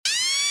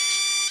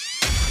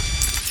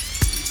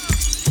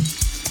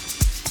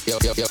Yo,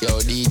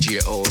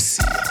 DJ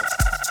OC.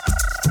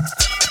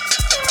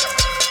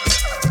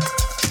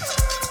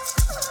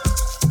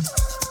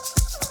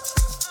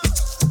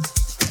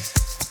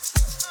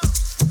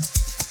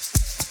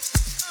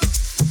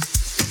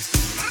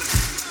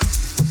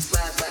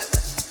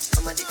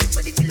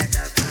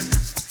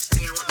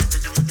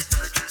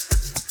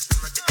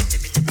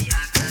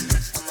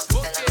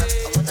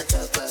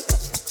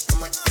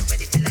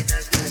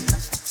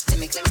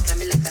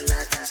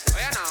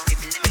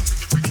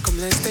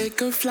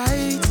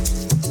 Flight,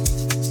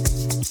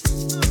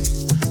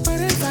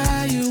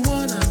 wherever you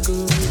wanna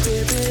go,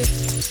 baby.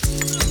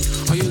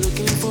 Are you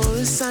looking for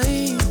a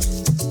sign?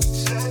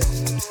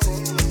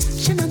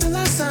 She know the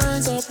last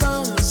signs of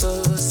bounce,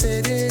 so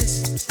say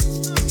this.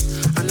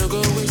 I'm not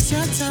gonna waste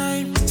your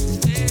time.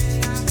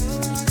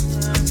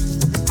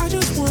 I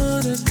just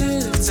want a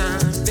good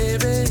time,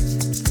 baby.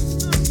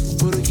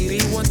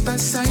 Burukiri want that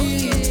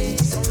side.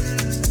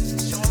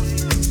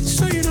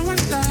 So you know I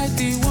like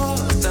the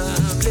water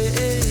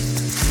play.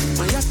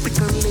 My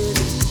African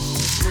lady,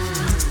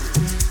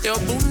 your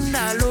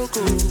Bunda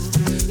loco,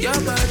 your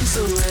body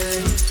so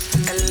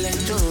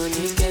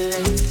electronic,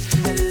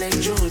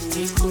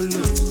 electronic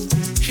color.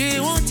 She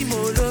want him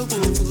all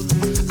logo,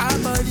 our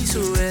body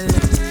so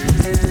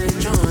electronic,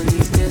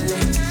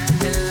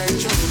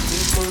 electronic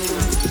color.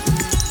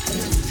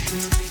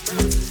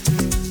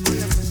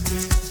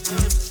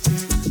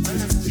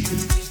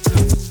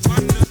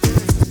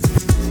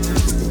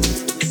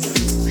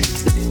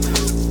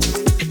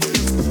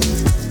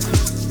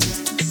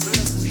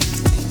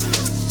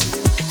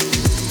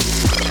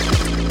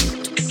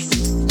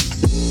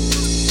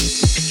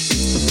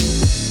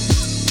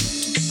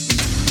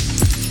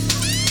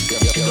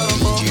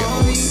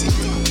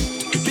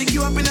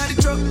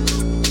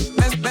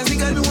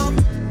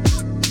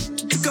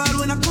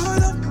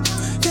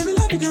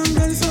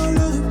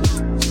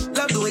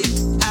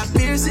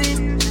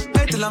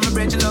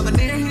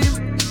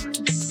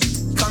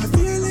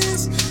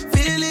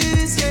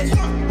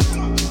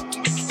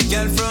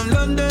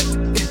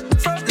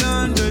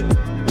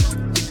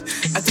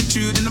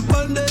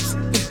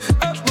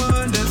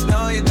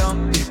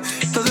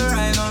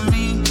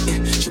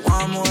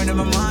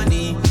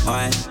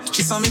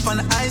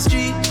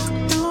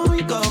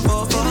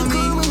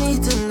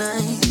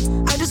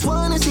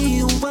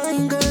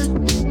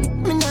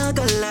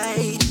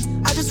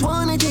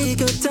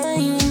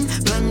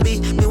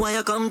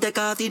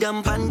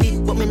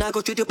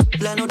 Treat you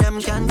like no damn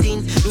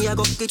canteen. Me I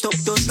go get up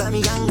just like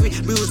me angry.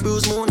 Bruise,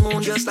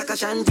 moan just like a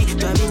shanty.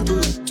 Driving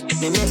through,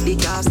 me make the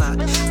car start.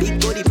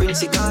 Big body prince,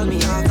 she call me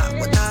after.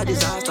 What a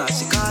disaster,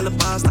 she call a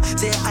pastor.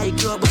 Say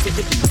EeQue, but it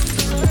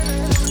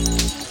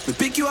we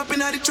pick you up in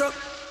the truck.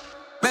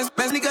 Best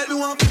nigga we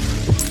want to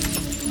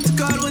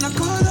call when I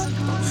call up.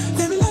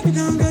 Let me lock it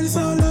down, girl, it's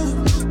all up.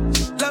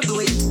 Love the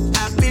way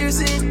I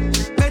pierce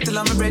it. Better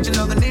love my bread, you're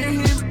not gonna near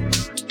him.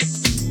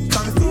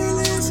 Call me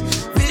feelings,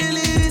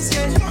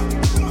 yeah.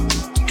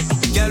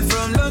 Girl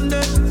from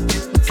London,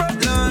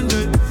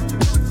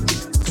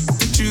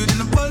 truth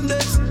in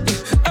abundance,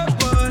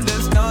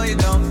 no you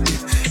don't,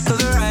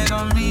 cause her ride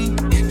on me,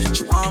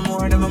 she want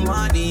more than my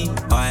money,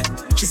 why?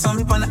 She saw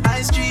me on the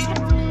high street,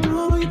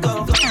 oh we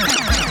go.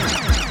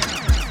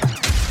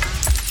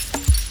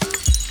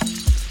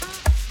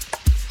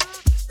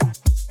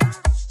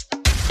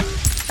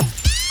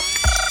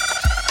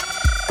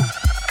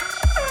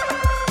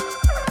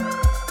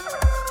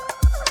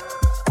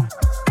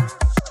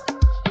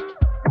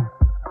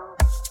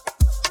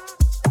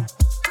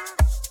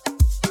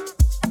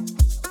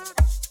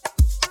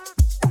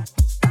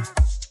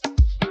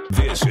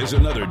 This is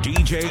another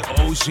DJ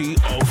OC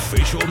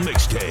official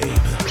mixtape.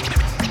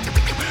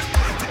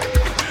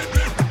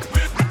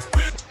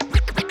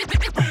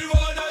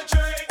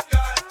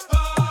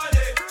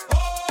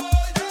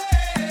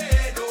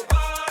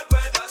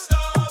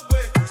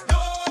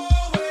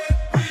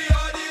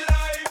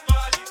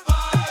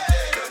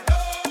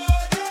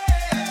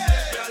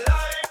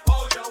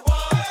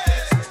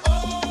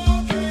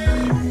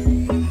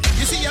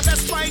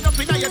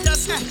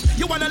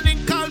 You wanna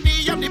link, call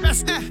me, I'm the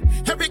best.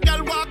 Every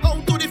girl walk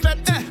out to the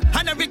fete,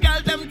 and every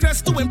girl them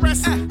dressed to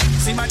impress.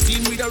 See my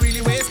team, we don't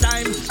really waste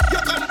time. You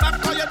come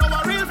back, cause you know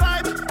a real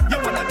vibe. You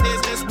wanna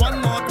taste this one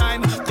more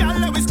time? Girl,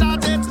 let we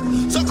start it.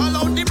 So call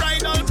out the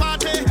bridal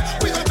party.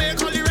 We gon'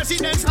 make all the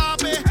residents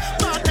happy.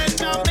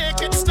 Bartender,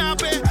 make it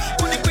snappy.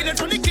 Put the queen in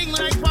front of the king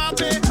like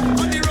Papi.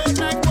 On the road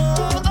like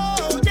oh,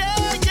 oh,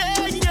 yeah,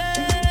 yeah,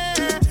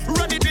 yeah.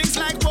 Run the drinks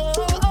like oh,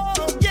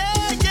 oh,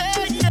 yeah,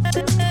 yeah,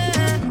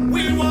 yeah.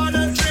 We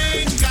wanna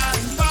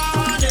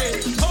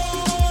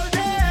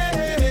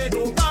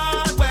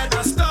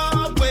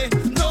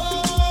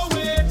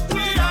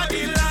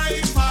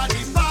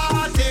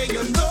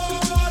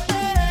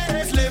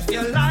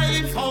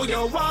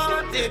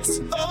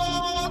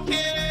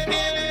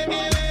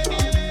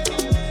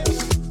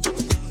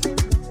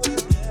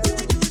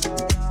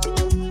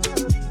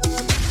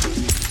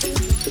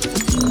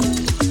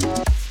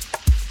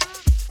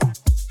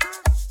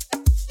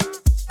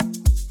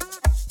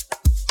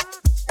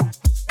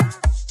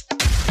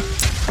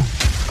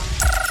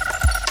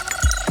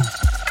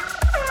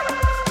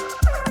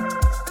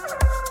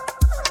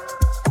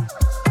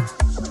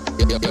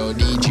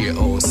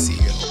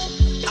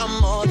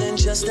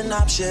just an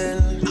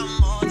option.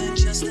 I'm more than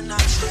just an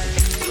option.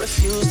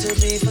 Refuse to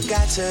be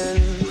forgotten.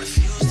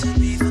 Refuse to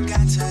be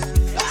forgotten.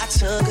 I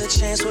took a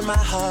chance with my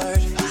heart.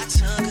 I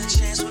took a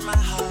chance with my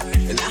heart.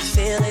 And I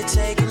feel it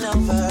taking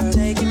over,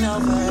 taking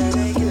over,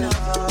 taking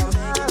over.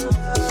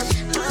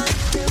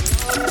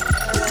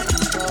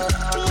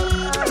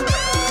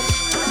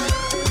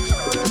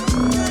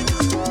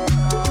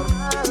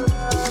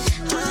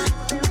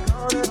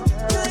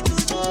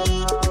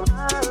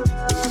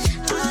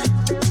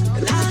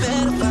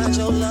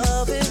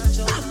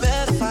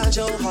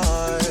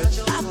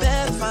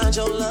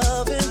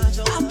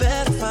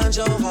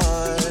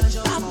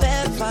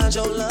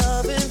 Your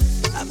loving,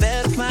 I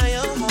better find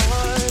your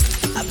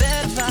heart. I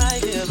bet if I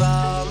give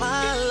all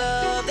my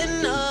love,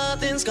 then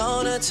nothing's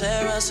gonna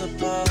tear us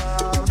apart.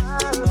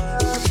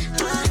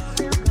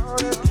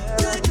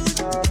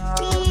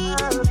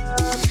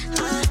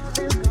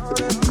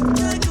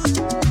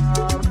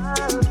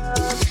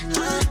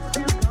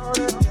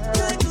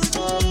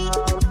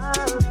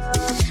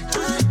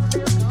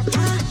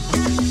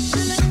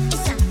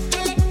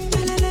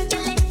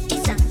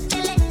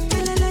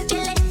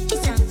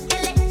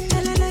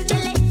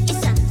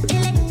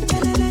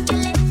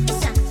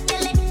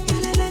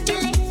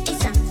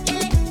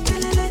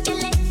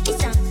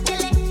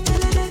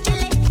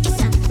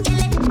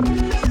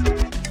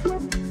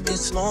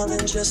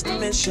 Just a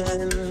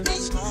mission.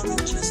 It's more than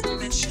just a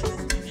mission.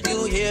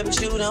 You hear but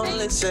you don't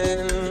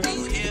listen.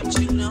 You hear but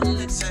you don't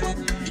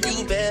listen.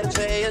 You better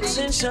pay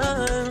attention.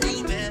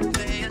 You better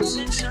pay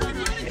attention.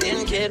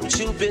 And get what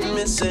you've been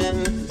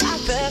missing. I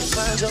better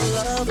find your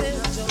loving.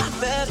 I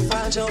better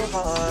find your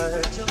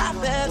heart. I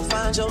better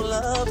find your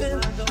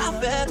loving. I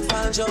better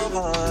find your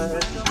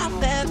heart. I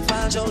better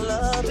find your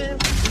loving.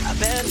 I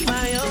better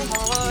find your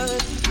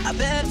heart. I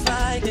bet if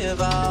I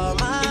give all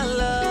my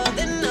love,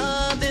 then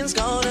nothing's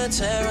gonna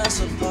tear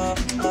us apart.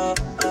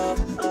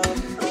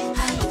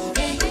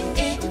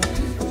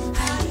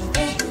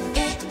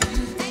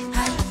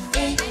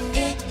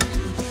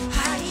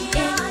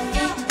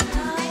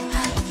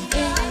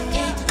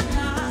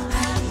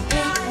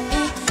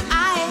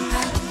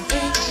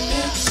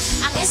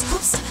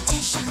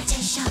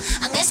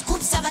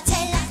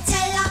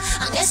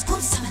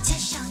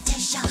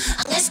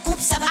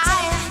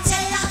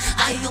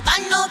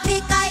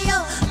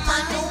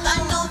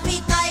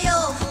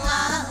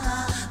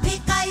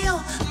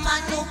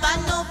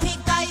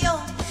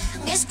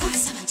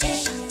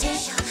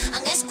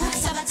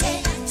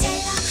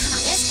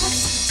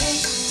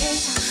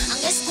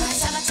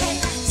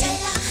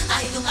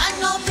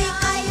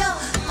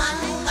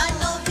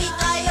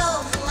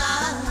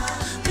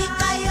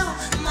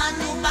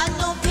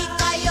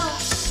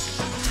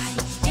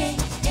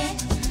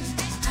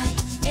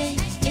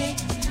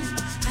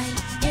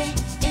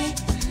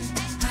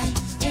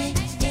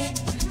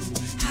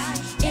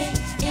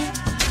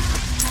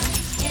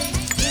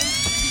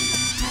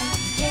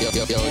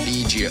 Yo,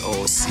 DJ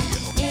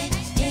OC.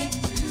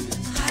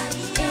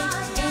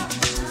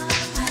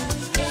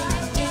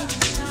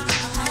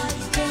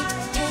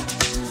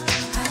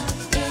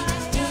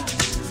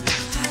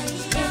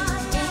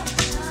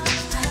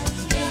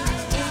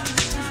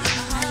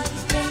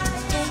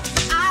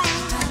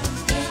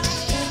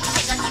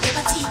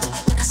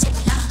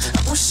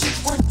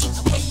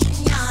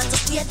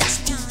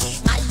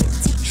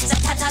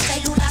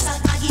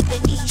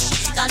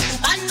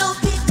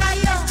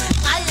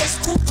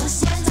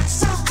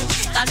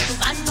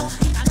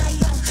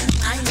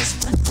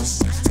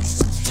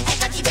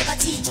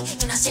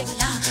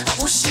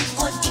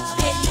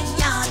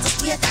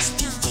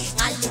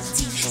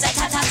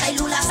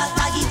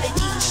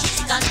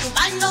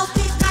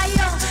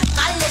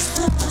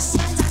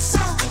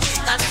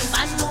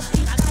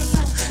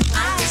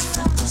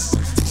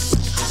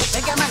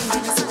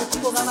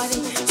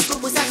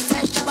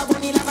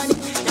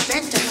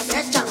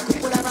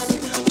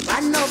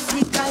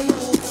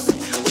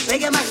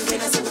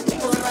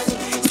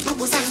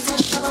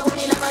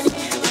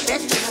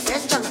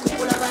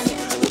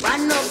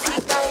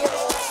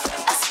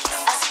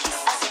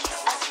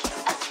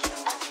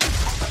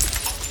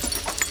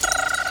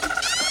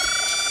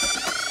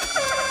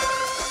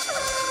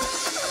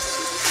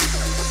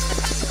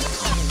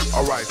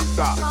 Alright,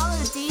 stop. Follow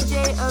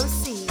DJ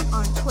OC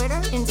on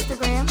Twitter,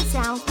 Instagram,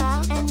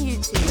 SoundCloud, and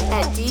YouTube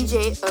at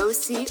DJ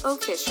OC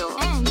Official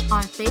and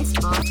on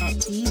Facebook at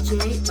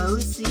DJ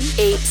OC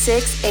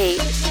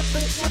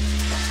 868.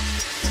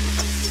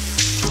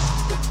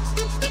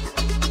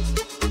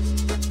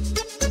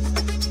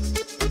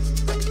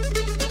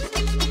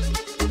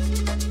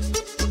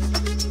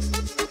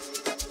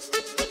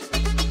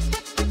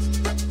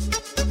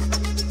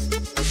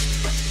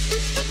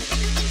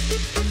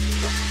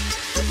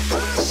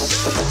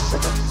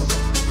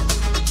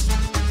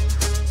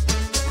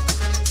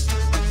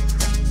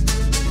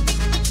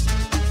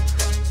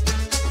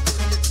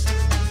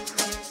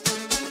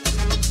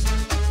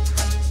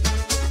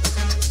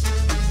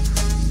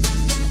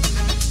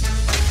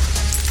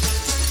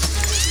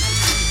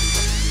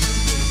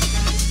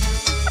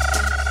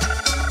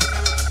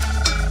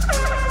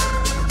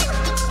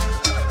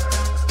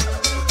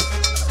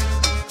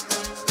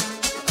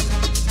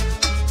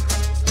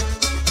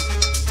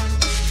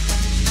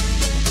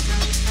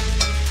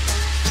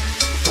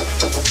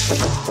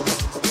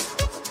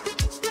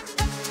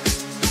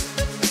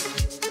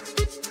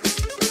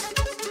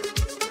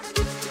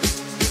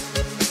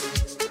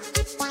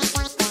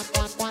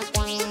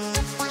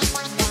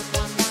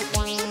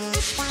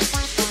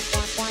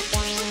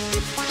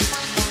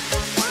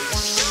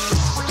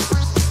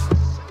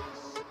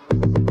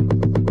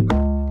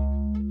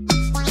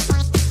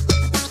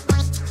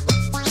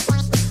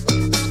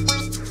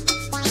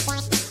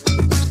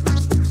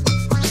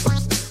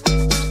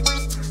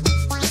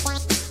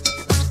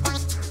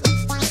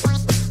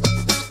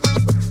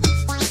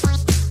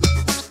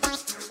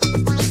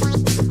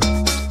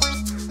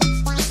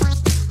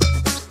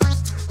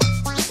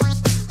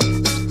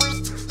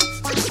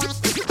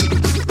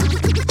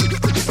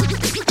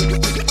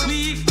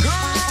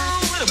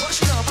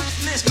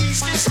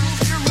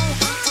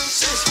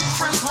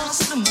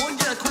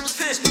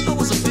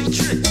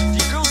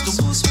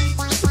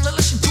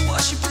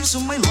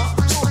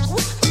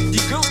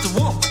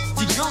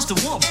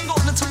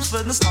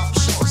 the stop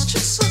shots.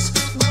 Jesus,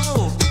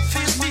 bro,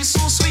 face be so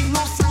sweet, no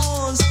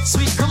flaws.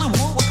 Sweet girl, it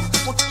won't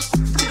walk.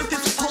 Get a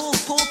pit for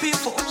pull pay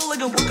for all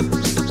like a walk.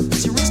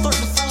 She really start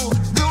to fall.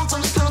 Girl,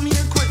 tell me come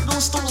here quick,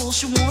 don't stall.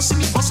 She wanna see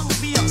me bust up,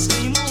 be out,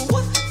 say more.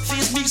 What?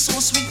 Face be so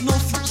sweet, no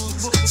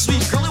flaws.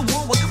 Sweet girl, it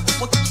won't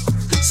walk.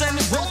 Send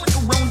me roll like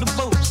around the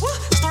boat. What?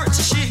 Start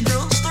to shit,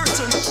 girl, start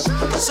to.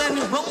 Send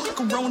me roll like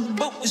around the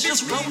boat. It's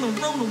just round.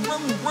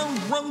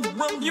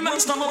 You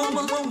might stop my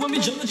when we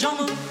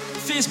jump.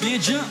 Face be a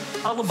jump,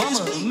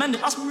 Alabama. Man, they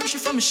ask me where she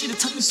from, and she the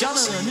type of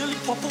Ghana. Nearly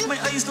pop up my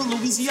eyes to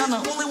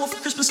Louisiana. All I want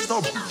for Christmas is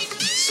the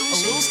so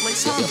like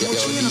Santa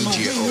Gucci and I'm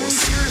really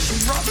serious. She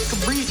rock, I can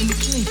bring it in the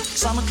key.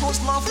 Santa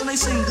Claus love when I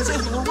sing, cause I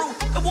hold a rope.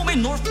 I want my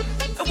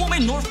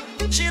north.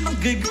 She ain't no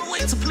good girl,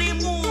 like to play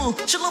more.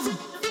 She love it.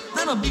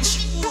 Then I be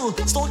sure,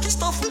 stalking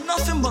stuff for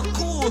nothing but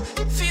cool.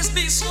 Face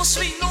be so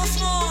sweet, no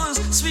flaws.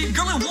 Sweet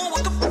girl, I won't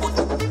walk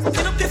up.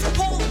 Get up there for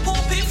pull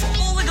pay for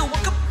all. Like a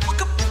walk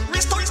up.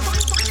 Restart.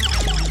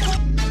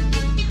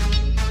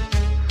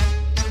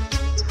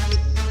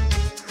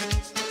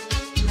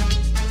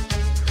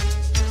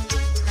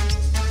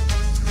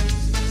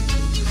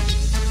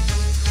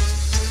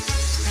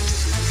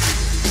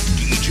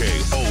 DJ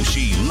OC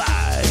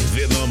live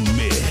in the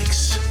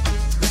mix.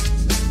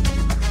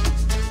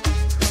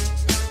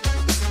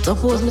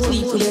 Suppose me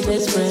sleep with your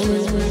best friend.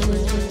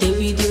 They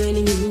with your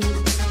enemy.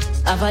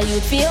 Have a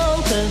youth for your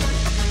uncle.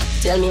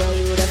 Tell me how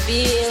you woulda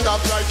feel.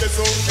 Stop like this,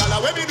 so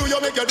Gala, when me do you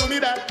make you do me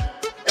that?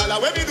 Gala,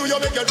 when me do you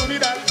make you do me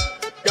that?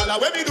 Gala,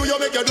 when me do you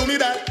make you do me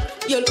that?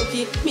 You're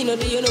lucky, me no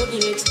do you no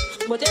it.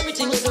 But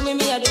everything you do me,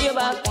 I do you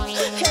back.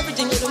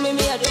 Everything you do me,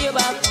 I do you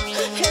back.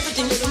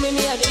 Everything you do me,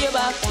 I do you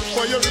back.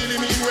 What you really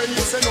mean when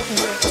you say nothing?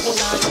 Oh,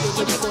 now you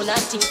give me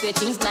and think say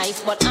things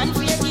nice, but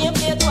unfair game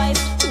play twice.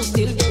 Who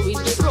still there with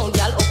the brown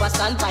girl up a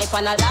standpipe?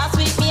 And last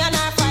week me and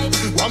her fight.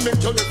 One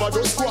make you never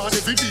do squad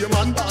every day,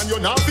 man. And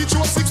you now fit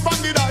your 6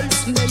 banded eyes.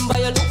 Remember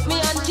you look me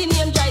auntie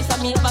name Joyce,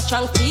 and me have a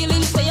strong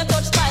feeling say you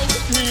touch spice.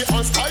 Me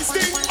and Spice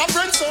thing, a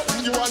friend so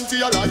you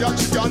auntie a liar,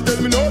 she can't tell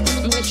me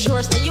nothing. Make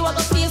sure say you have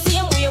a feel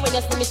same way when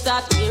you see me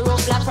start to wear up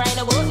black right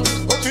about me.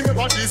 But me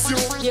never diss you.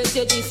 Yes,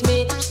 you diss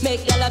me.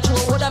 Make y'all a throw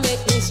would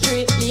make me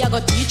straight. Me I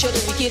got teach you the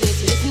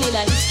wickedest listening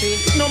in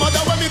history. No matter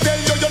what me tell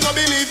you, you no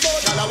believe.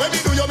 Gala, when me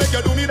do you make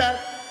you do me that?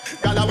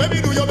 Gala, when me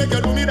do you make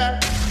you do me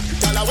that?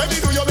 Gala, when me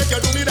do you make you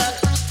do me that?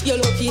 You're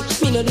lucky,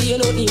 me no do you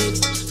no it.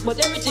 But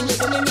everything you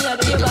do me, I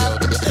do you back.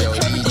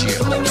 Everything you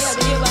do me, I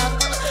do you back.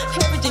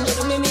 Everything you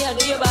do me, I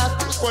do you back.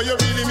 What you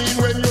really mean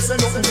when you say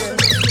nothing?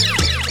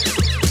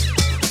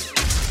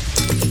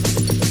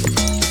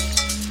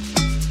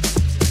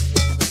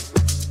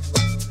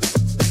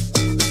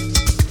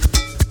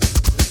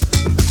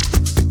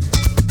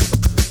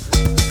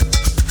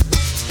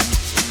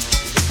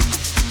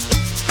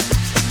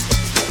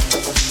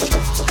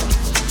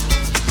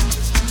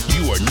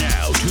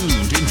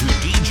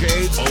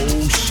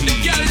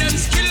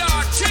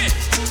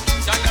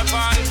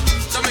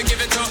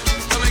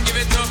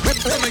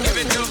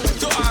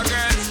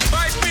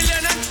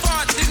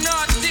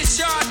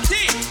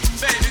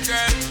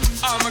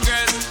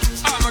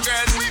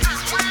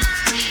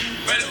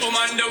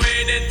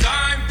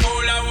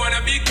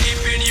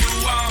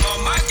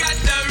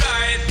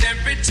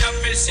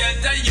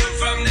 Shelter you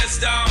from the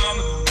storm.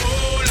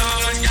 Hold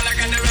on, girl, I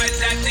got the right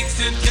tactics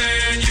to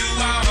turn you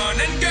on.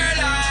 And girl,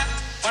 I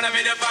wanna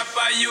be the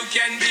papa, you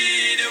can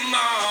be the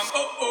mom.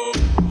 Oh oh.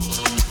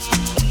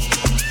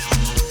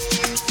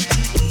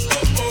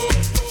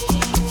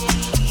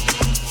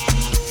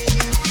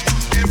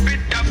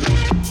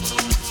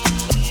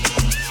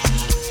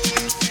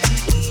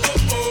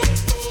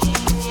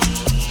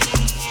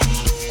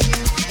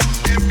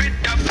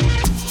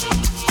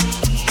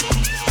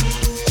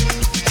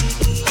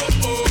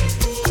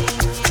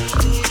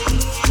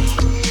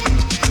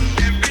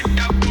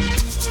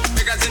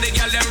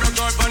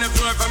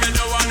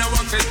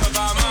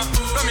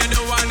 From you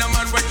don't want a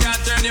man, we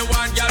can't turn you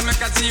on, girl.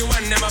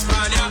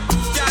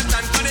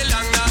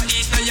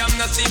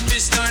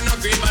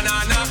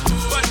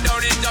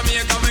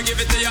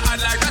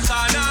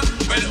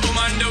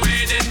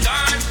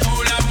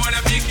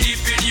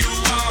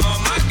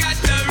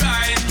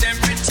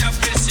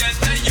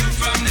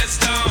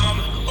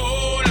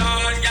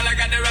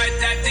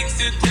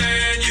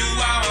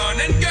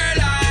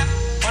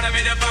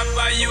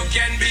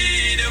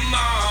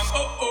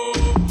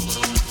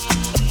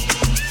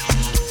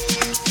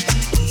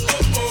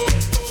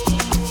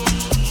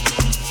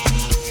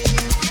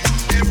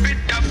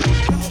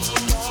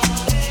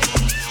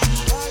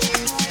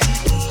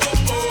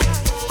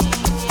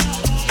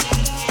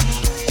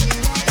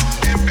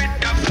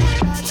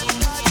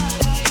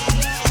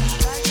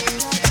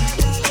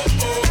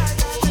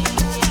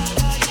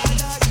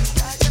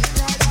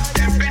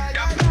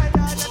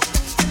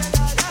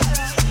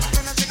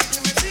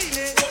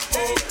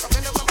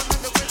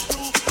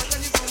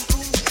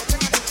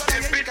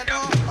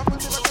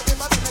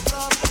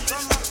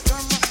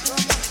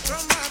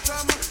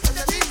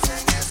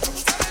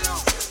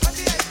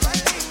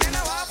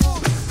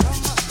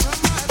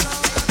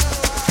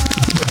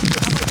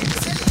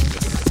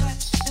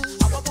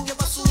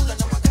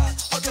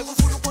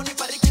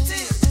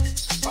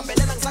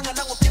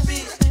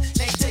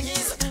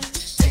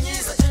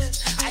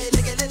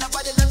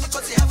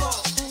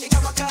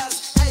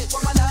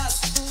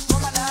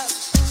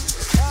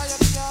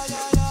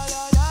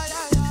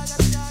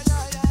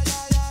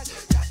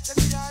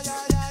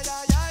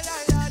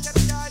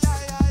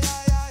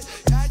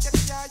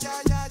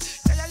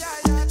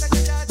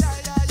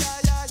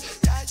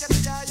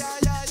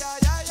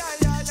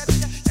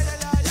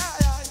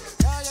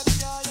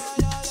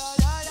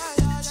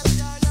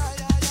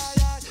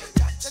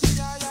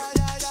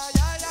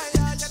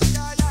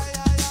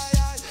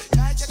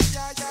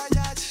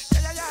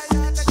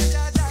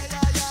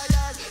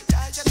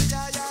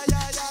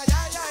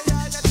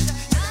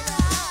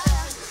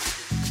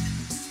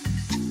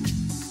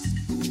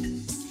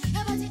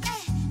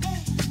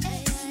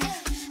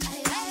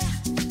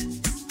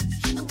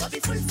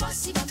 full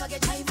fuss, if I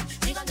forget time.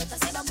 Nigga get a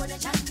seven for the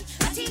chanty.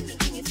 I think me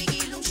king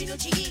figgy, long she no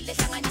chiggy.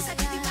 Let's hang on this a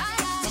TV.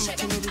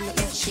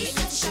 She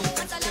got shot,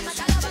 matala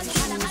matala bazo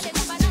kala kale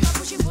naba naba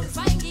pushi full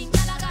finding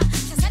talaga.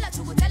 Sela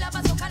tugu tela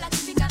bazo kala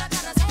TV kara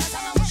kara sama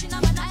sama pushi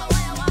naba naba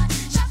waya waya.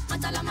 Shot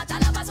matala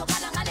matala bazo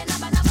kala kale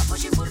naba naba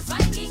pushi full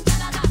finding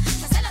talaga.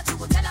 Sela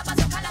tugu tela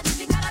bazo kala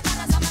TV kara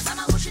kara sama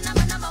sama pushi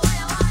naba naba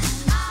waya waya.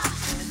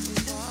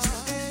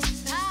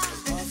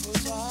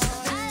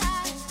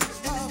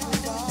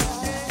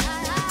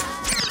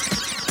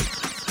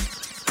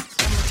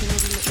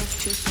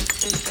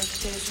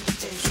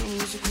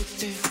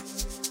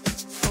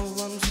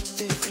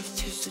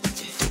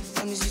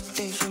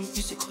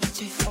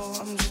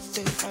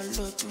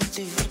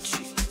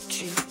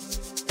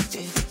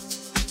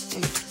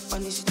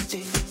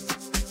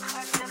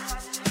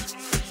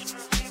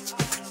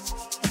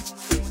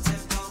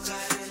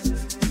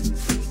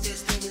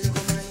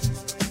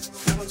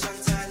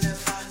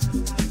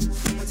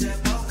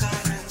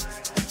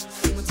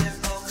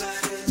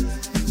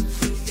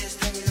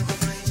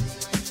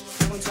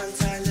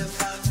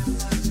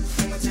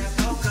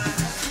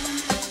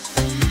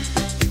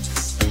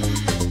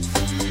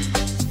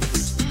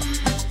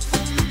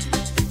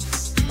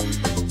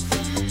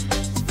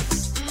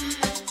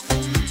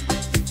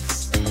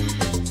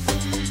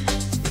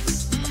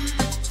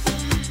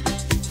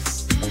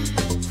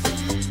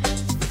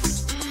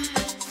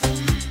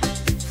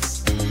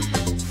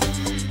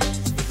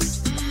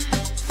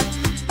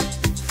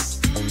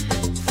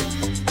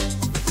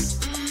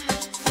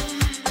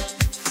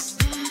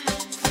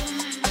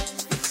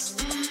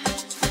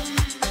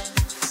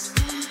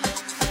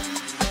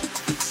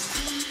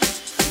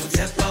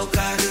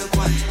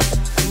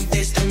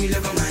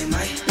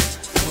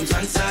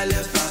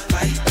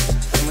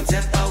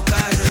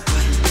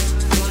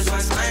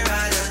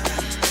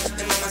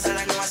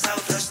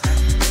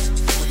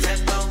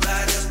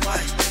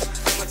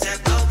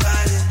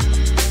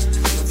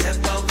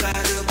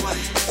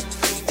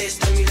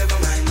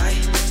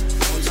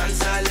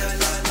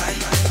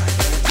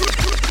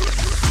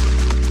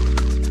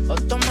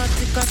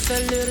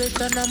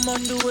 And I'm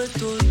on the way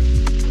to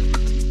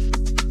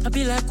it. I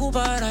be like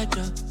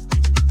Ubaraja.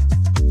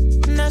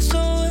 And I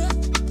saw it.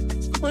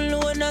 Only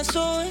when I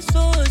saw it,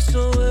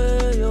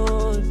 yo.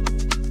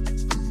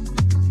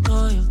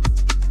 Oh, yeah.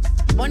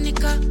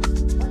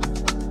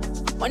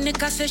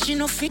 Monica says she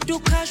no fit do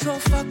casual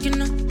fucking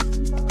her.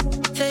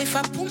 Say if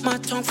I put my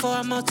tongue for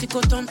her mouth, it go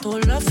turn to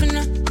loving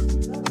her.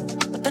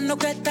 But I no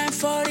get time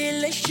for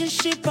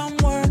relationship, I'm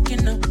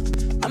working her.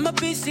 I'm a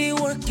busy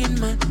working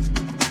man.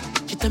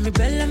 She tell me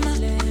Bella ma.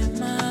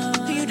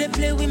 You they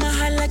play with my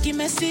heart like you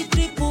Messi,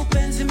 triple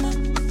Benzema.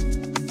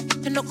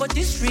 You no go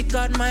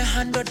disregard my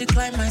hand or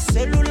decline my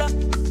cellular.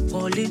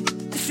 Calling.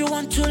 If you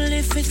want to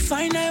live, it's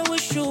fine. I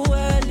wish you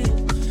well,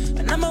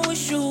 and I'ma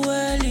wish you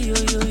well, yo.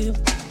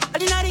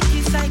 Ordinary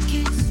kiss I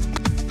kiss,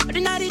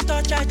 ordinary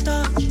touch I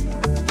touch,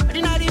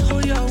 ordinary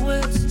hold your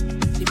waist.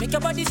 They make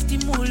your body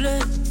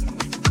stimulate.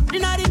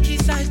 Ordinary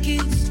kiss I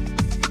kiss,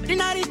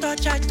 ordinary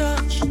touch I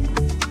touch,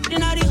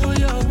 ordinary hold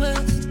your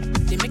waist.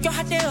 They make your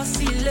heart they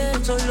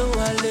oscillate, so low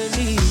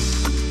already.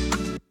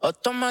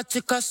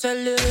 Automatic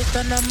accelerate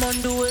and I'm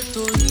on the way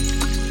to it.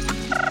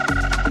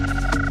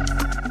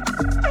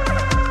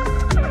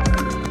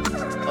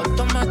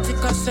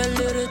 Automatic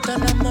accelerate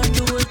and I'm on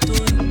the way to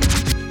it.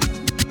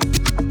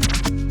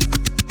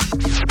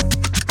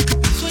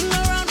 Swing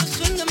around and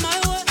swing in my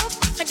way.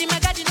 I think my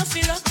daddy don't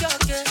feel like you're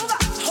okay.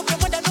 Hope your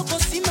mother don't go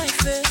see my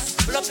face.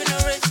 Pull up in a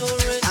race, oh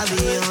race. I'll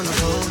be on the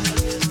phone,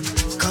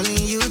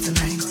 calling you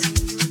tonight.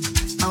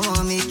 I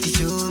wanna make you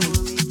show me,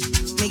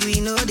 make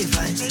we know the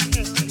fight.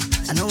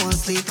 I don't wanna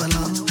sleep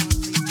alone,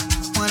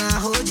 wanna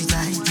hold you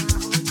tight.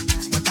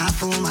 But I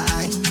fool my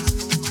eyes,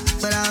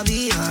 but I'll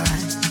be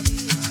alright.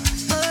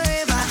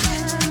 Forever,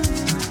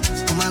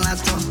 on my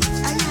laptop,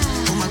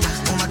 on my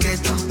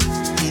keto,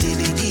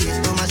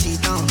 on my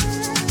sheet on.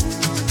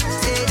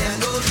 Say them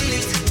go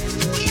feel it,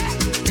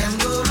 them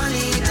go run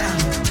it down,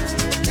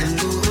 them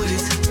go hold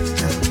it,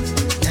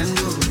 them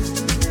go.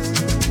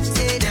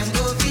 Say them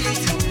go feel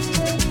it.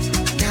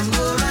 Them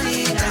go run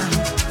it down,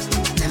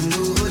 them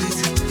go hold it,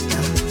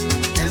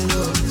 them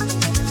go.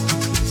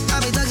 I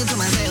be talking to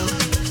myself,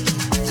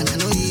 and I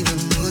don't even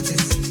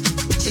notice.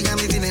 She got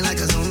me feeling like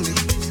a zombie,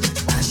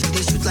 and she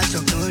dey shoot like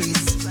Chuck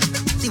Norris.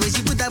 The way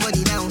she put her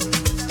body down,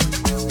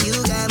 you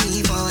got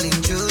me falling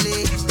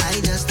truly. I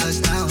just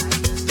touched down,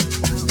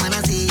 when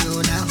I see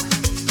you now.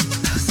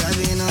 So I've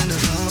been on the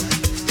phone,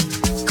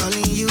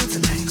 calling you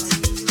tonight.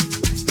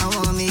 I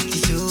wanna make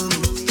you show me,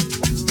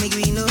 make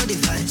we know the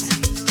fight.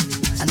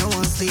 I don't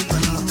wanna sleep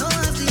alone.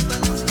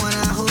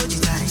 Wanna hold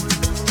you tight.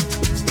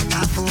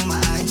 I fool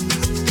my eyes,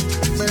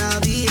 but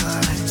I'll be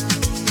alright.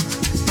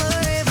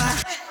 Forever.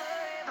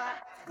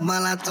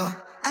 Malato.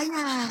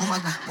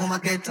 Oh my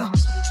keto.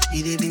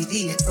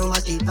 Did so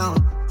much it down.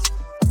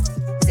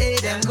 Say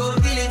them go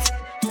feel it.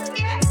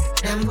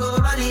 Them go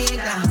run it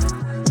down.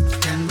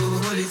 Them go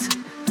hold it.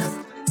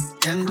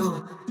 Them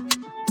go.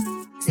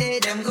 Say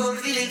them go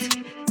feel it.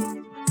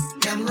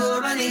 Them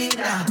go run it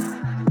down.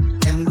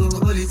 Them go.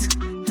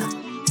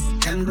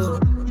 Bunda.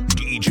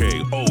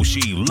 DJ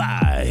Oshi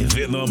live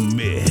in the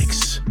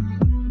mix.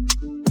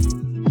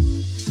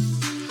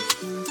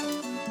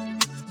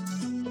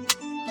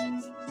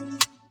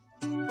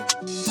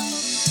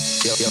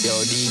 Yo,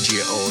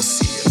 DJ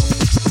OC.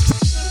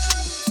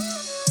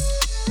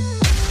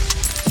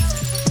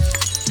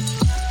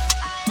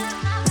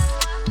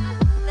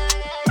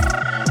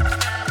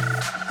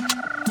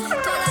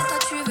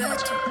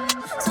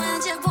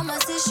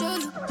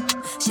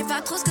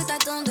 Pas trop ce que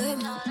t'attends de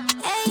moi.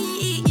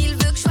 Hey, il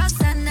veut que je fasse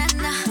sa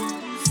nana,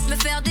 me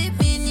faire des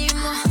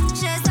mini-mois.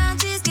 J'ai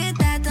senti ce que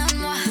t'attends de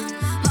moi.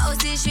 Moi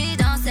aussi je suis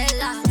dans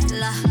celle-là,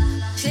 là.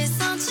 J'ai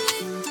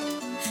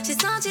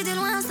senti de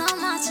loin sans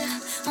mentir.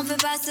 On peut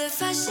pas se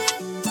fâcher.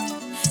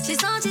 J'ai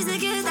senti ce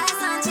que t'as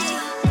senti.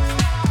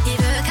 Il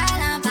veut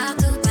câlin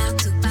partout,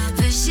 partout.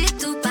 Veut shit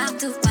tout,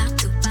 partout,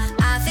 partout.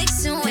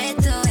 Affection et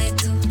tout.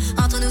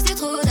 Entre nous c'est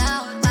trop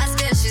d'or parce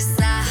que je suis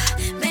ça.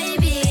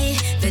 Baby,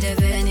 veut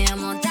devenir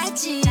mon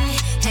tati.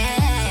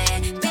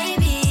 Hey,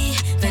 baby,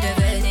 veut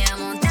devenir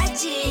mon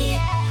tati.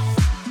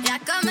 Y'a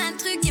comme un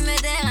truc qui me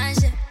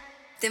dérangeait.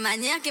 Tes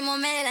manières qui m'ont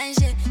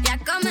mélangé. Y'a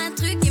comme un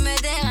truc qui me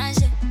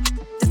dérangeait.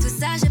 De tout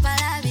ça j'ai pas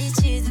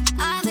l'habitude.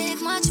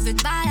 Avec moi tu peux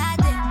te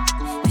balader.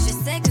 Mais je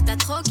sais que t'as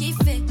trop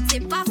kiffé.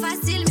 C'est pas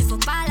facile mais faut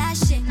pas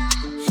lâcher.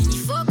 Il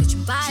faut que tu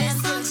me parles un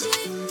peu.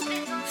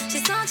 J'ai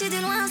senti de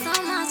loin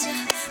sans mentir.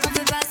 On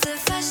peut pas se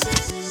fâcher.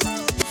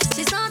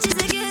 J'ai senti ce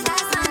que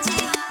t'as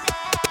senti.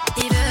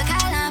 Il veut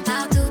câlin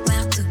partout,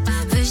 partout.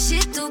 Veut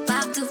shit tout,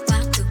 partout,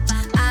 partout.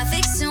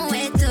 Affection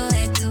et tout.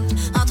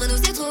 Entre nous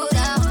c'est trop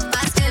d'or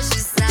parce que je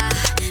suis ça.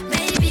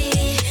 Baby,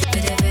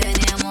 veut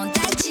devenir mon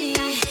tati.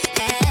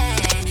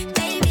 Hey,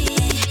 baby,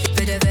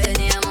 veut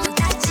devenir mon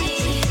tati.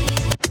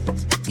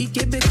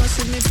 EeQue because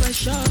of me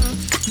pressure.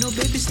 No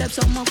baby steps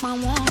on my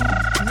one.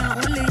 Now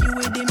only you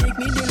way they make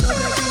me the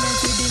love every night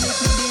they make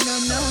me the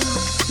no.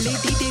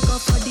 Lady they go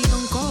for the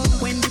encore.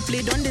 When they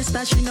play don't they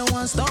start she no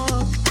one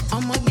stop.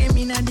 I'ma get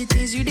me now the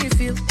things you they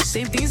feel.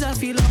 Same things I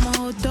feel on my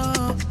hold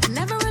up.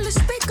 Never really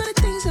speak of the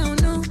things I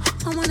don't know.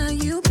 I wanna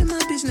you be my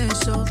business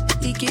so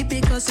EeQue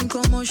because in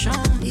commotion.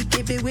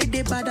 EeQue with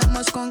the bad I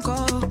must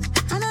conquer.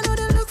 And I know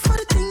they look for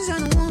the things I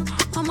don't want.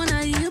 I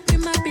wanna you be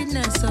my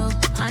business so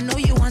I know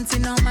you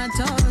wanting on my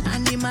talk. I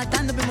need my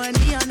time to be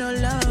money on no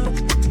love.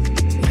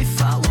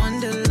 If I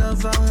want the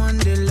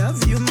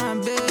love you my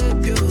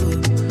baby.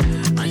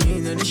 And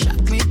you know they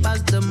shock me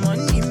past the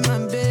money my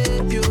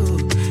baby.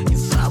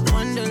 If I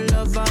want the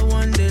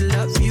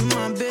love you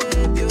my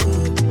baby.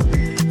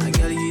 I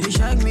girl you they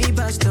shock me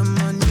past the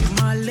money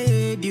my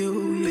lady.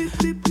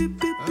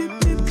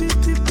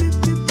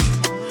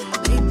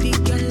 Baby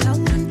girl I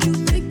want you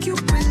make you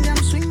bring them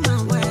swing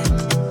my way.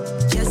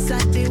 Yes I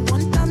did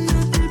want them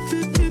now.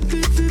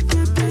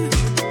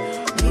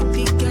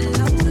 Baby girl I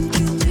want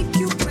you make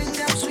you bring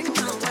them swing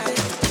my way.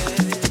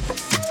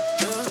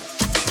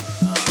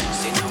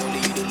 Say now only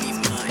you to leave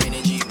my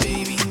energy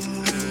baby.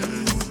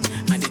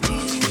 And the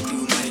things you do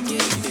my girl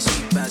you the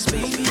sweet bass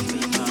baby.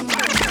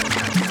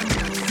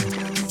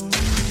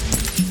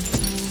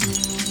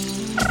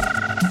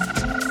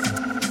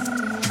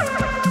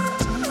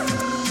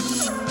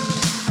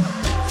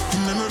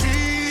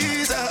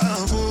 Memories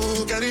are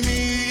carry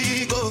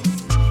me go,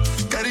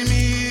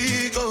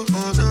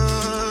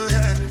 oh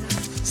yeah.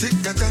 Sick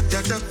tap,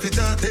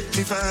 take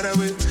me far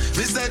away.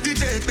 Mr.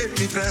 DJ, take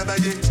me far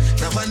away.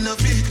 Now I no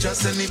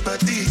features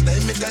anybody, they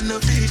make a no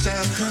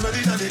feature.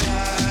 Nobody know the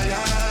lie,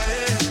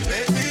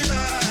 make me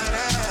mad.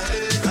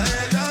 I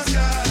just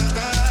got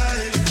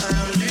tired, I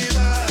only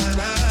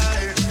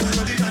mad.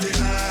 Nobody know the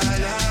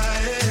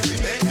lie,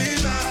 make me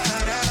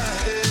mad.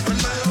 When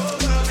my whole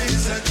world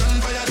is a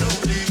gunfire,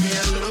 don't leave me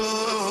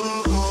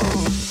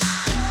alone.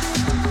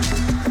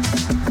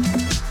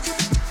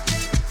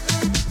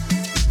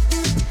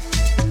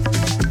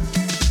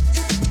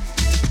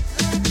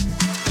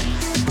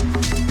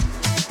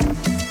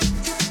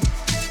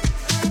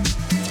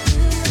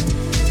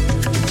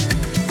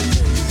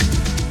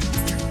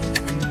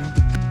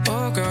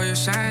 Oh girl, you're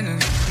shining.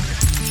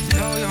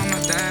 Know you're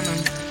my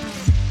diamond.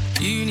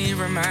 You need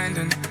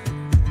reminding.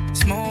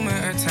 This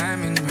moment of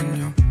timing when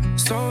your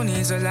soul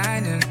needs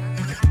aligning.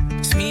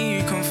 It's me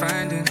you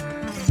confiding,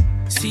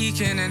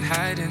 seeking and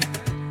hiding.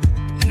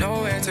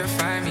 Nowhere to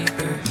find me,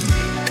 babe.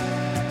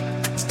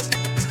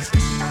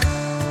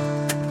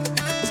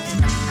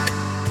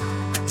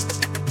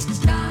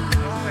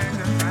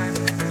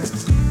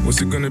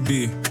 What's it gonna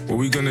be? What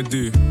we gonna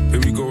do? Here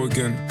we go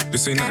again.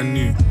 This ain't nothing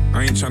new.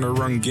 I ain't tryna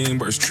run game,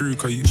 but it's true,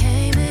 cause you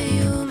Came and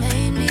you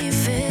made me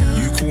feel.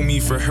 You call me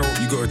for help,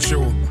 you gotta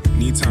chill.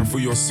 Need time for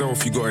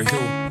yourself, you gotta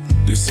heal.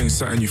 This ain't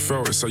something you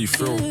felt, it's how you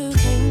feel. You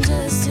came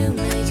just to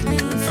make me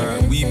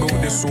feel. We built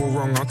this all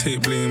wrong, I'll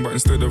take blame. But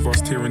instead of us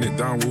tearing it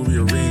down, we'll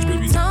rearrange,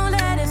 baby. Don't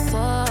let it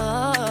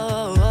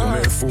fall. Don't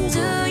let it fall, girl. Do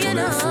you Don't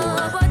know let it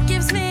fall. what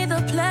gives me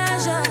the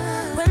pleasure?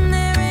 When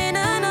there ain't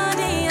an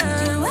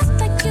audience, you act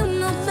like you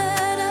know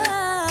better.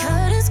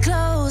 Curtains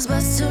closed,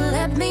 but still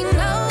let me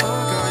know.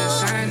 Oh girl,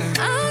 you're shining.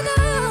 I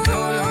know.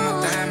 Know you're my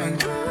diamond.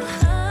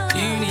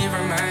 You need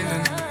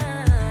reminding.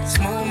 This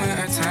moment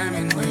of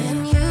timing.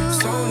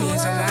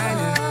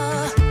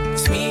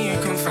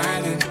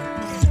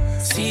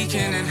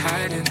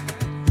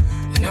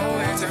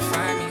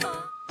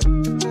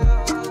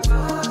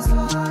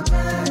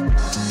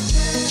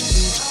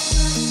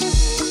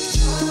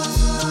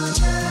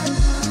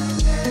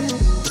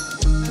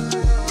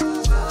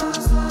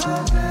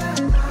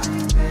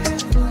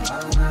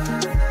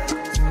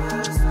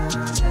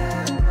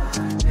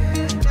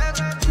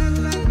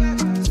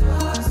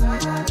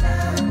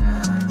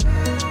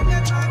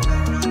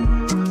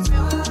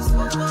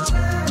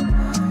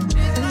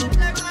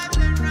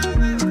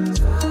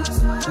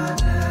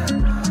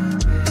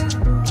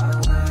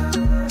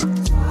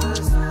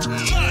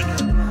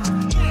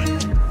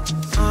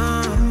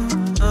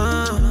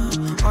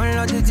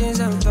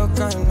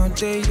 talk, I'm not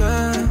there,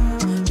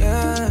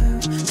 yeah.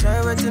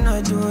 Try what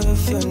I do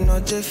if you're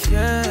not there,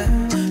 fair.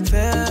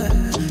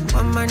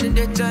 My mind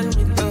they tell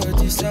me to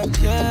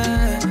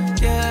disappear,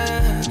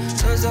 yeah.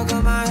 So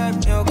come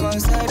and help me,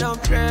 cause I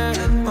don't pray,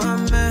 my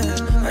man.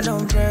 I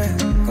don't pray,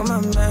 come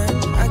on, man.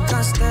 I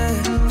can't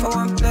stay for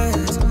one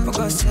place, for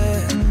God's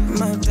sake,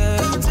 my day.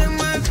 Don't take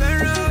my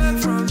pain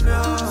away from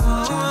you.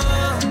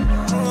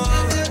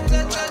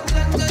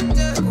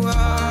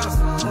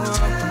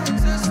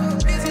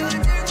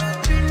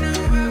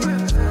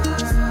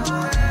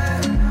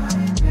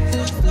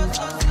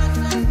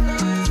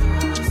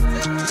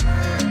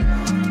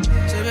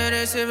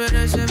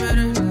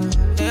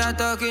 They are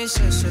talking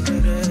shit,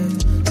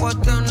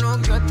 what them no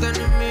get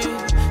enemy.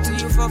 See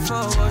you for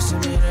what's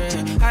in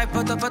it. I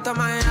put up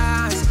my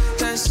eyes,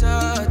 then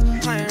shut,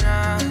 my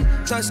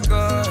right, touch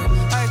good.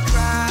 I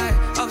cry,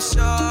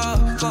 offshore,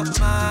 got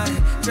my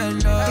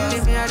dread love.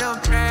 Believe me, I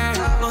don't pray,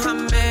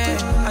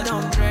 Mohammed, I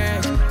don't pray.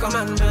 Come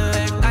on,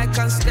 babe, I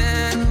can't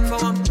stay for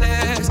one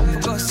place. For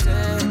God's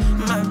sake,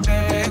 my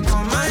babe,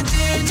 come and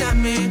teach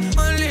me.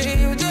 Only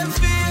you can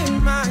feel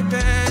my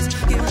best.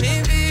 Give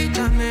me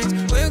vitamins,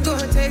 we're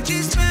gonna take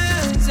these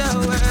pains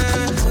away.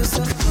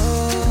 So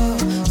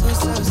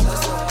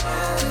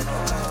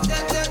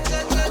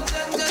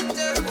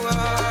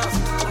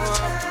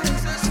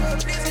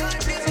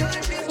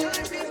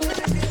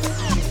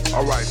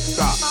Alright,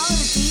 stop.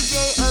 Follow DJ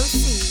OC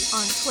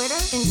on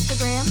Twitter,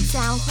 Instagram,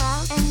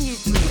 SoundCloud, and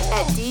YouTube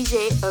at DJ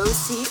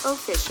OC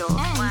Official,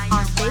 and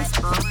on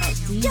Facebook at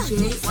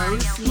DJ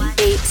OC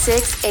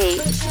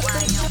 868.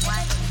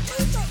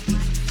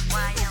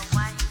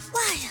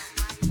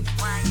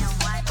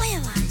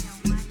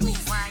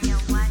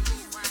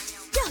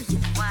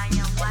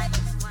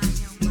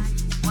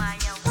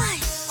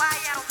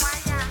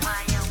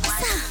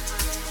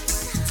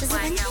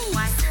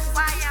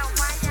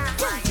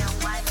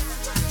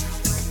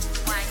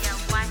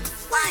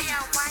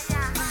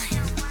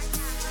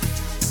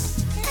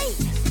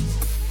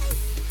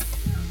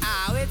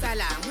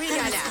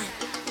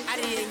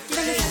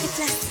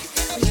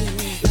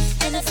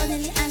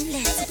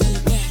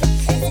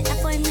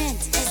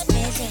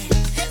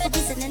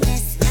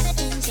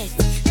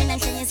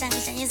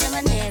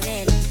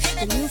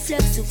 The new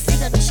flex took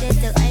figure the shit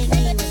that I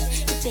need.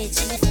 The bitch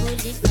in the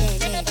fully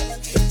dead.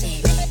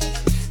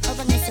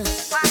 Over me so.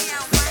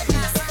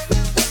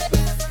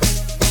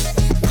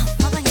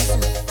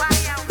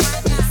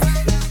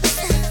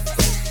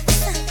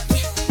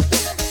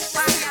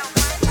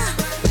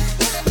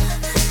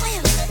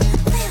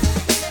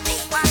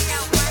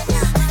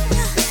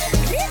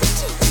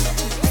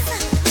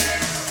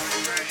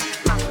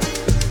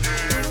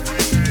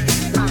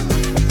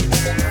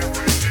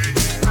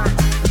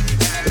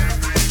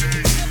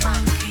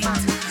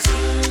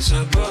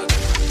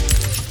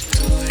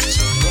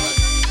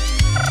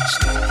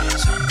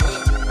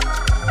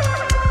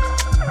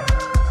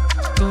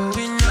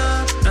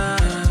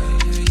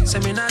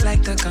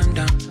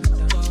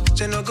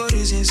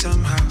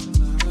 Somehow,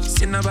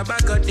 see now Baba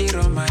got it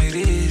on my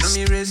wrist. Let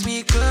me raise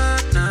me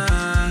good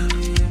now.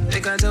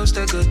 Make a toast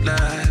a good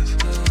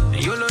life.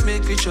 And you'll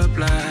make me chop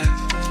life.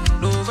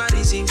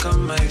 Nobody's in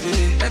come my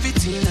way.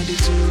 Everything I did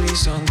do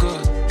is on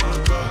God.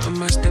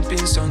 I'ma step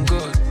in on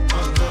God.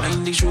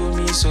 And they show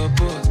me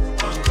support.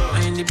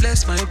 And they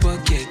bless my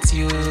pocket,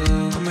 yo.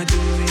 I'ma do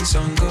it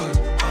on God.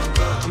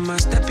 I'ma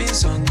step in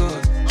on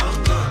God.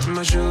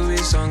 I'ma show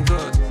it on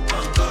God.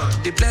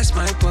 They bless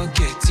my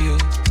pocket, yo.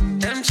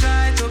 Them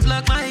try to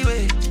block my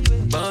way,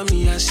 but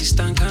me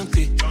assistant can't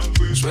pay.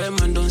 Swear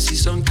man don't see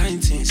some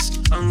kind things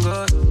on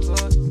God.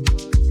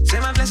 Say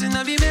my blessing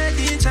will be made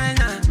in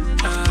China.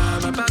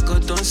 My back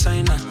God don't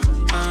sign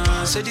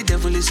her. Say the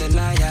devil is a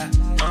liar.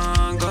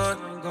 On God.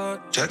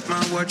 Check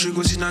my watch, you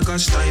go see na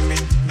God's timing.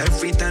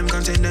 Every time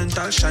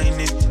continental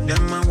shining.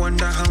 Them I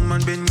wonder how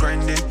man been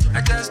grinding.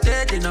 I just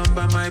did the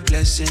number my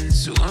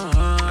blessings. So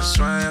that's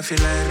why I feel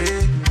like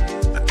it.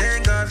 I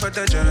thank God for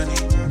the journey.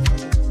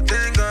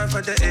 Thank God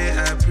for the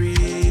air I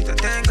breathe. I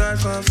thank God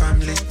for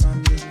family.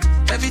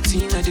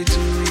 Everything I do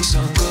is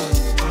on God.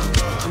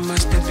 I'ma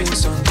step in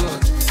on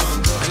God.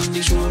 I need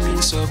to show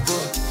me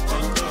support.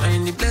 I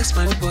need to bless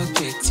my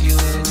pocket, yo.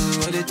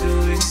 What they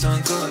do is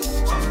on God.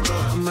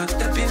 I'ma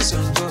step in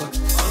on God.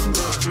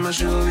 I'ma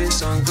show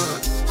it on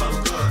God.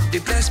 They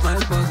bless my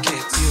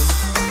pocket, yo.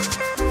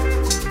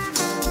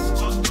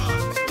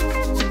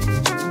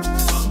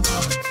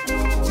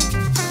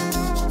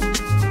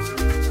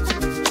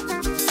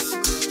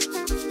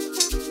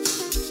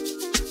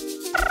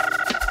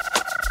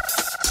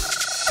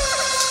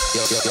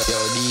 Yo,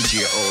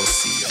 DJ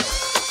OC.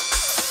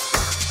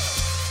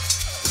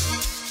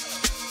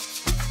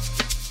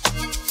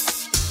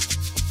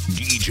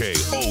 DJ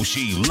OC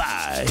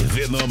live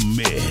in the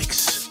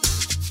mix.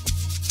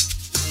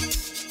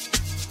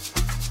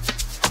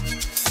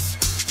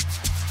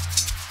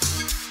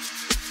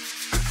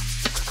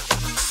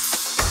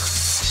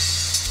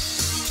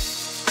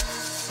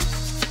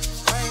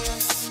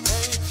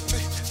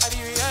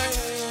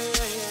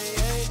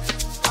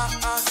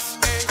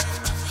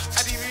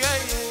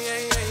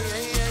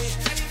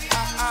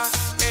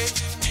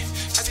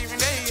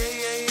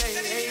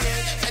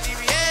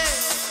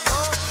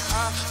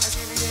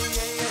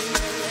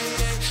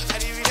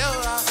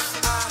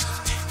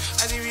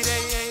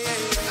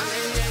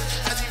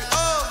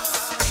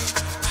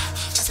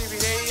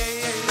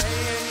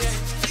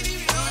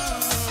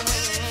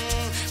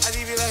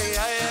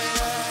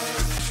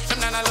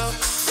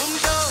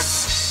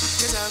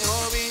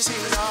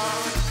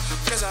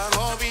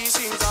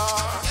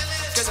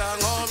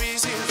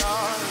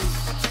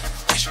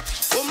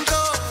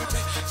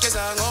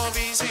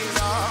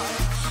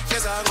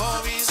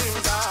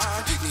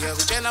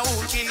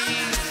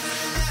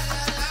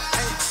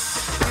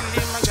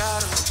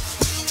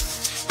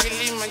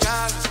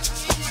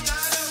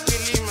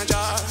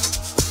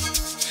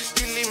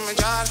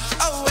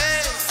 Oh,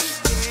 hey,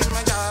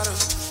 Kilimanjaro.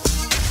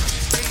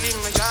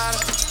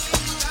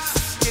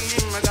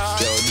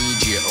 Yo,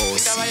 DJ OC.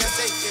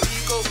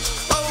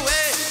 Oh,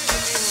 hey,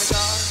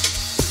 Kilimanjaro.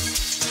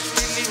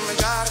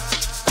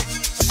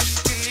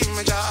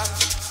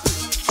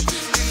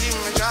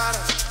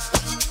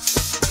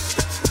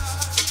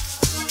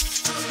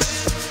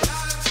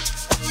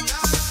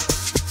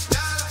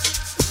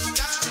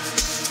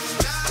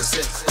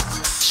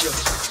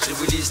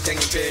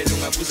 ngempela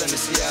ungabuza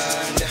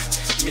nesiyanda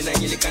mina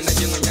ngilikanda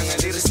njengonyanga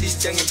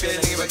lyricist ngempela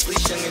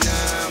ngibacisha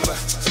nginamba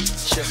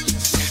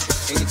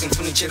ngithi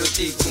ngifuna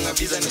iCherotic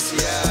ungabiza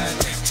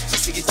nesiyanda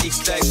isikitik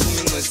style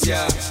kumi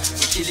ngosya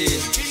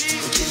ukili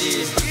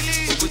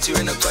ukuthi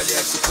wena kwali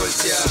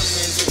yakupholisa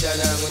imenze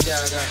dala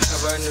ngonyaka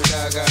abantu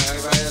laka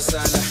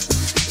bayasala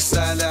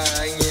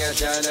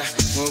ngiyadlala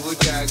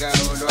ngobudaka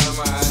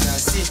olwamana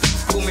si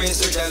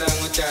kumenze dala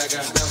ngonyaka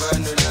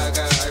abantu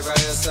laka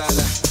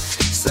bayasala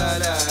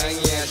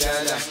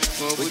ngiyadlala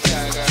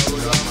ngobudaka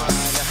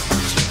olwamana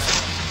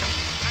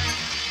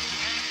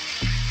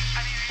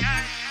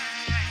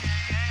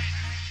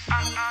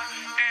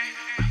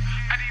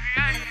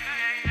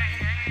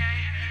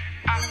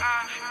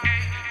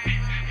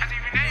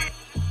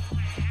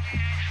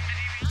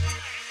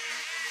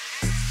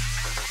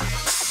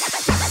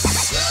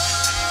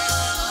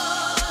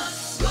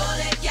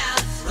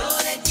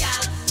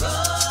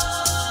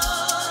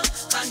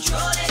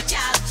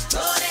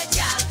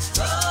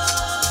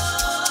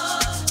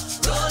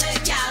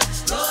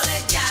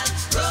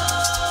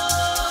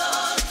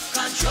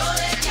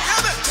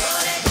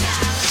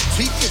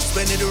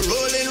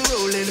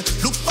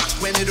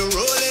when it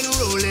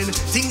rolling,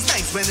 things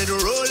nice when it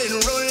rolling,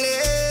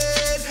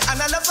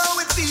 and I love how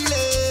it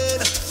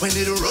feeling. When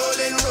it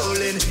rolling,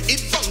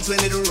 it bounce when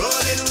it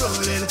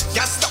rolling,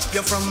 can't stop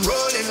you from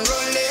rolling,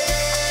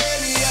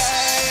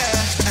 yeah.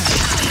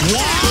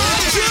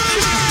 Watch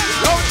it!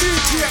 Yo,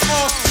 DJ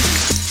off.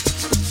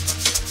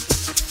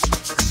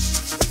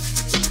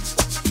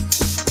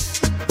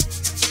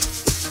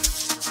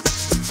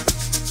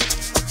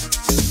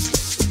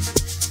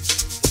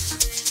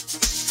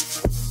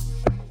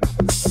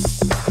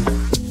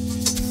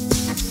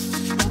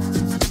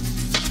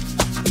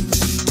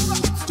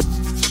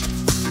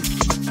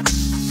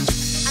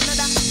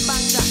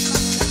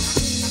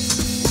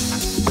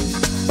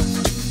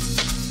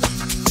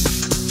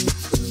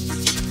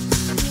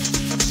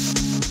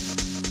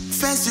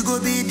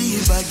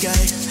 Guy,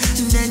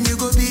 then you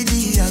go be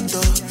the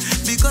actor.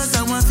 Because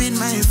I want feed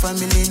my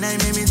family, now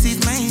make me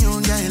sit my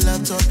own guy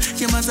laptop.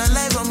 Came as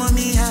alive, I'm on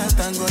me heart,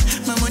 thank God.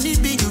 My money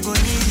big, you go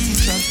need the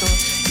tractor.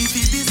 If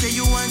it be say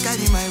you want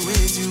carry my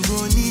weight, you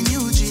go need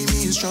new gym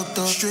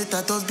instructor. Straight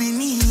out of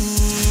Benin,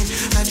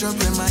 I drop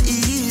in my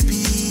EP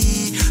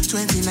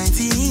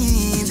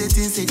 2019. The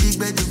things say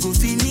big bed to go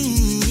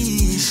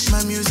finish.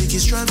 My music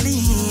is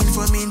traveling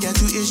from India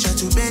to Asia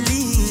to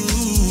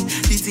Berlin.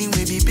 The thing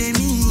will be pay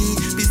me.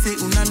 Say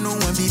una no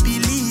one be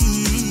believe.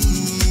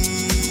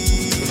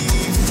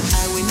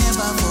 I will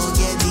never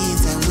forget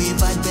this and we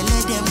bad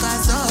belly them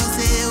cause us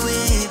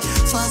away.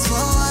 Fast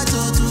forward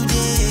to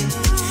today.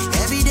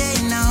 Every day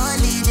in a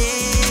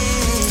holiday.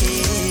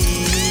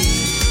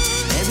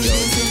 Every day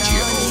in a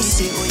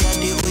holiday. Oh yeah,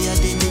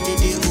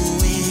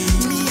 oh.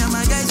 Me and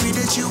my guys with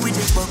the chill with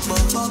the pop.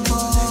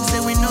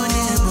 Say we know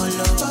neighbor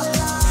love.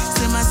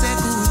 Say my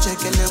circle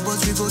check the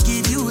boss we go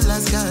give you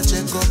last card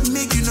check up.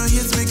 Make you know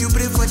hits, make you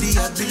pray for the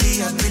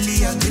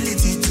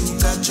ability to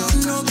catch up.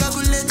 No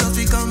calculator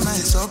become my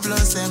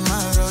surplus and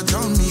my road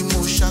on me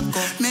more shackle.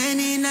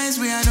 Many nights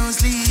we I don't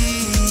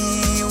sleep.